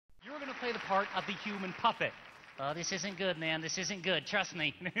play the part of the human puppet. Oh, this isn't good, man. This isn't good. Trust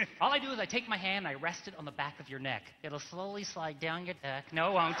me. All I do is I take my hand and I rest it on the back of your neck. It'll slowly slide down your neck.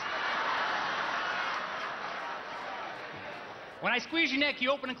 No, it won't. When I squeeze your neck, you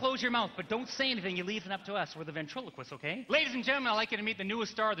open and close your mouth, but don't say anything. You leave it up to us. We're the ventriloquists, okay? Ladies and gentlemen, I'd like you to meet the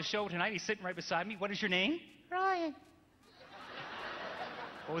newest star of the show tonight. He's sitting right beside me. What is your name? Ryan.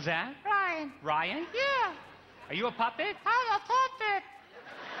 What was that? Ryan. Ryan? Yeah. Are you a puppet? I'm a puppet.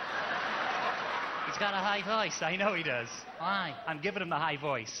 He's got a high voice. I know he does. Why? I'm giving him the high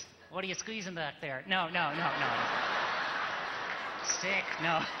voice. What are you squeezing back there? No. Sick.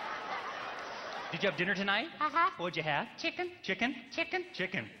 No. Did you have dinner tonight? Uh-huh. What'd you have? Chicken. Chicken? Chicken.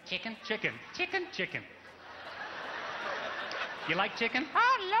 Chicken. Chicken. Chicken. Chicken. Chicken. You like chicken?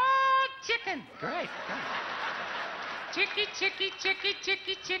 I love chicken. Great. Chicky, chicky, chicky,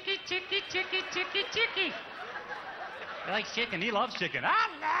 chicky, chicky, chicky, chicky, chicky, chicky. He likes chicken. He loves chicken. I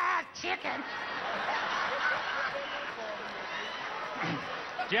love chicken.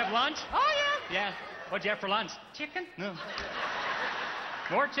 Did you have lunch? Oh, yeah. Yeah. What'd you have for lunch? Chicken. No.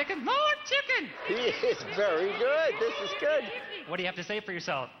 More chicken? More chicken. It's very good. This is good. What do you have to say for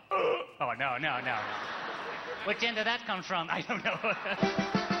yourself? Oh, no. Which end did that come from? I don't know. Give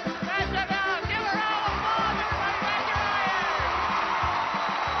her all applause, everybody. Thank you, Ryan.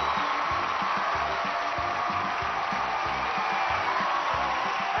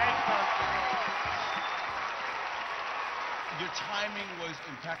 Thanks, folks. Your timing was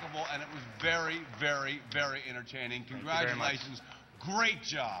impeccable, and it was very, very, very entertaining. Thank you very much. Congratulations. Great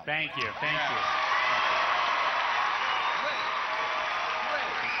job. Thank you. Thank you.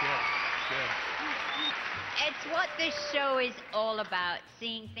 Great. It's what this show is all about,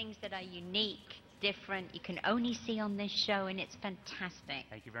 seeing things that are unique, different, you can only see on this show, and it's fantastic.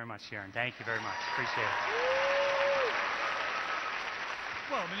 Thank you very much, Sharon. Thank you very much. Appreciate it.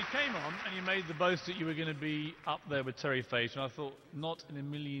 Well, when you came on and you made the boast that you were going to be up there with Terry Fator, and I thought, not in a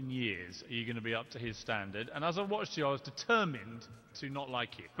million years are you going to be up to his standard. And as I watched you, I was determined to not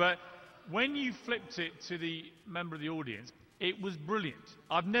like you. But when you flipped it to the member of the audience, it was brilliant.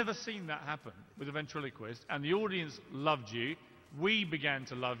 I've never seen that happen with a ventriloquist, and the audience loved you. We began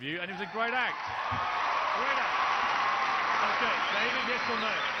to love you, and it was a great act. Great act. Okay, David, yes or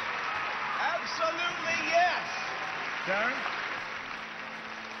no? Absolutely yes. Darren?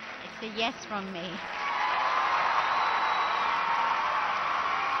 It's a yes from me.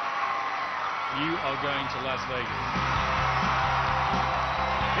 You are going to Las Vegas.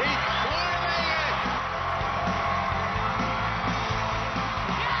 He's climbing it.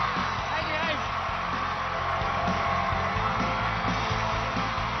 Thank you, guys.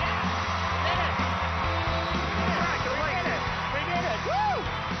 We did it. Woo!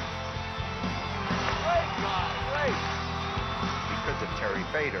 Because of Terry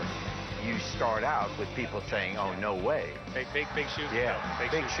Fator, you start out with people saying, "Oh, no way." Big shoes. Yeah,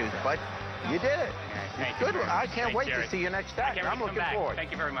 big shoes, but you did it. Thank you Good. very much. I can't Thanks, wait Jerry. to see your next act. I can't wait I'm to come looking back. forward.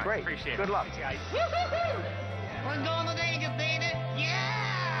 Thank you very much. Great. Appreciate it. Good luck. Thanks, guys. We're going to Vegas, baby.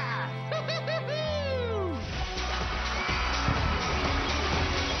 Yeah!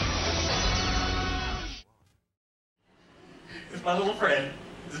 This is my little friend.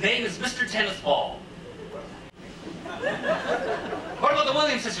 His name is Mr. Tennis Ball. What about the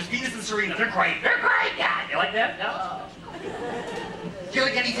Williams sisters, Venus and Serena? They're great. They're great. Yeah, you like that? No? Do you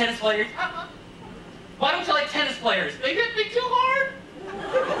like any tennis players? Why don't you like tennis players? They hit me too hard.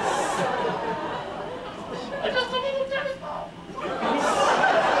 I'm just a little tennis ball.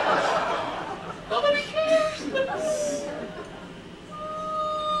 Nobody cares.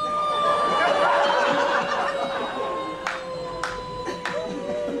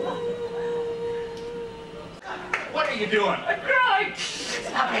 What are you doing? I'm crying.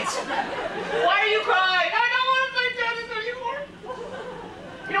 Stop it. Why are you crying? I don't want to play tennis anymore.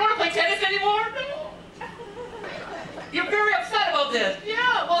 You don't want to play tennis anymore? No. You're very upset about this.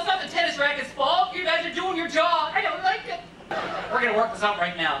 Yeah, well, it's not the tennis racket's fault. You guys are doing your job. I don't like it. We're going to work this out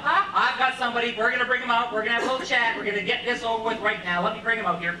right now. Huh? I've got somebody. We're going to bring him out. We're going to have a little chat. We're going to get this over with right now. Let me bring him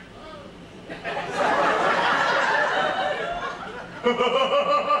out here.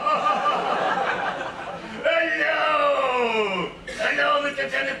 Hello! Hello, Mr.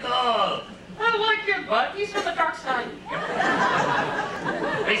 Tennis Ball. I like him, but he's from the dark side.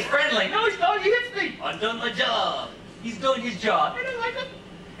 He's friendly. No, he's not. He hits me. I've done my job. He's doing his job. I don't like it.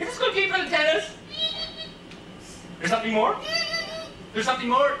 Is this good game for the tennis? There's something more? There's something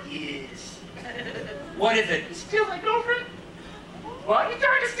more? Yes. What is it? Steal my girlfriend? What? You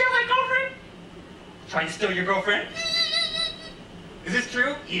trying to steal my girlfriend? Trying to steal your girlfriend? Is this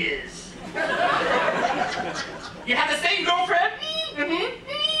true? Yes. You have the same girlfriend?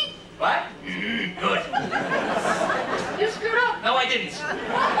 Mm-hmm. What? didn't.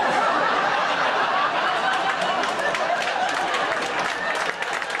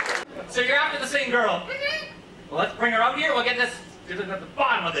 So you're after the same girl? Well, let's bring her out here. We'll get to the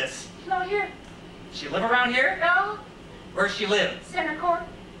bottom of this. No, here. She live around here? No. Where's she live? Center court.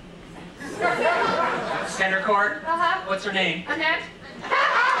 Center court? Uh-huh. What's her name? Annette.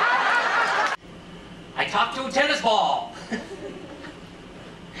 I talked to a tennis ball.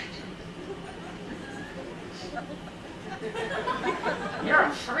 You're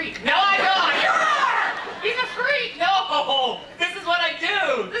a freak. No, I'm not. You are! He's a freak. No, this is what I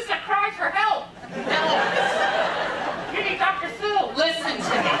do. This is a cry for help. No. You need Dr. Phil. Listen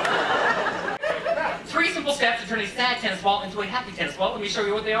to me. 3 simple steps to turn a sad tennis ball into a happy tennis ball. Let me show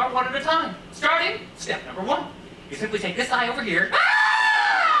you what they are one at a time. Starting, step number 1. You simply take this eye over here.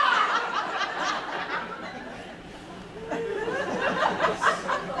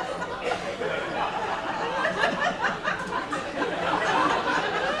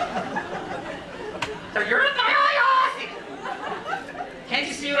 So you're at my eye off! Can't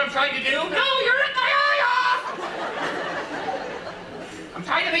you see what I'm trying to do? No, you're at my eye off! I'm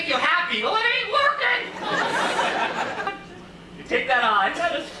trying to make you happy. Well, it ain't working! You take that eye.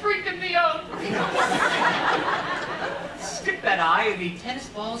 That is freaking me out. Stick that eye in the tennis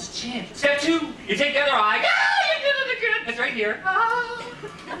ball's chin. Step 2, you take the other eye. Ah, you did it again! It's right here.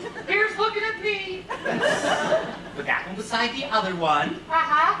 Here's looking at me. Put that one beside the other one.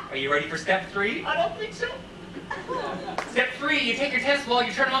 Uh-huh. Are you ready for step 3? I don't think so. Step 3, you take your tennis ball,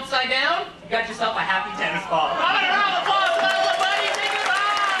 you turn them upside down, you got yourself a happy tennis ball. Round and round, applause, applause, buddy, take it out!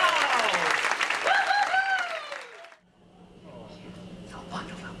 It's all fun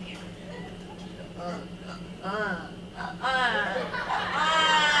out here.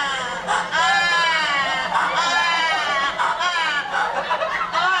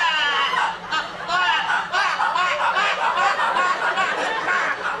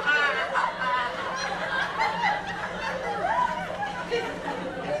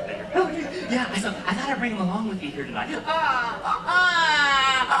 Yeah, I thought I'd bring him along with me here tonight.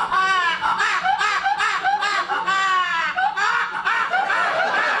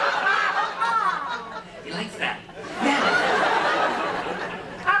 He likes that. Yeah.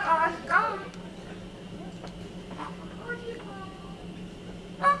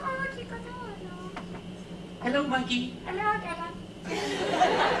 Hello, monkey. Hello, Dada.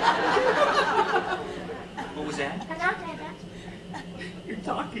 What was that? Hello, Dada. You're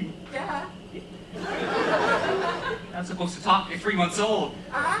talking. Yeah. You're not supposed to talk. You're 3 months old.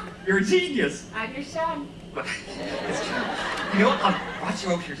 Uh-huh. You're a genius. I'm your son. But it's true. You know what? I brought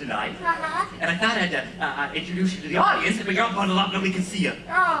you over here tonight, Uh-huh. and I thought I'd introduce you to the audience, but you're all bundled up, nobody can see you.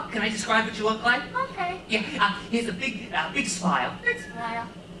 Oh, Can I describe what you look like? okay. Yeah, he has a big smile. Big smile.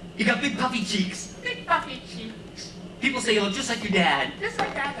 You got big puffy cheeks. Big puffy cheeks. People say you look just like your dad. Just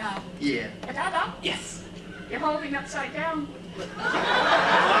like Dada. Yeah. Dada, Yes. you're holding upside down.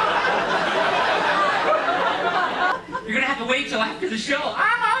 You're gonna have to wait till after the show.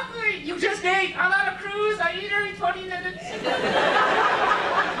 I'm hungry. You just ate. I'm on a cruise. I eat every 20 minutes.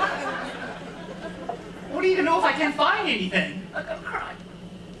 What do you even know if I can't find anything? I'm gonna cry.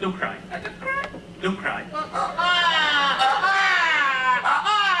 Don't cry. I'm gonna cry. Don't cry.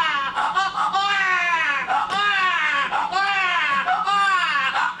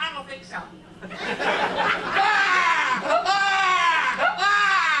 I don't think so.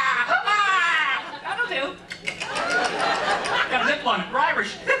 That'll do. Got a nip on it. We're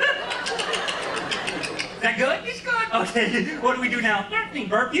Irish. Is that good? It's good. Okay. What do we do now? Burp me.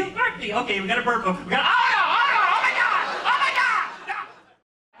 Burp you? Burp me. Okay, we got to burp him. We got. Oh my God! Oh my God! No.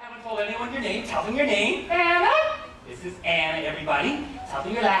 I haven't told anyone your name. Tell them your name. Anna. This is Anna, everybody. Tell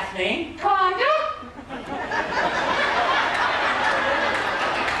them your last name. Conda.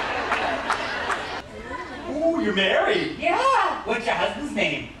 Ooh, you're married. Yeah. What's your husband's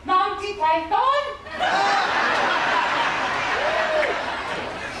name? Monty Python.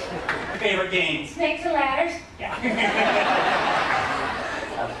 Favorite games? Snakes and ladders. Yeah.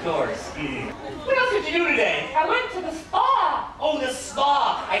 Of course. What else did you do today? I went to the spa. Oh, the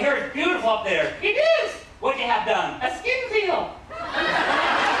spa. I hear it's beautiful up there. It is What'd you have done? a skin deal.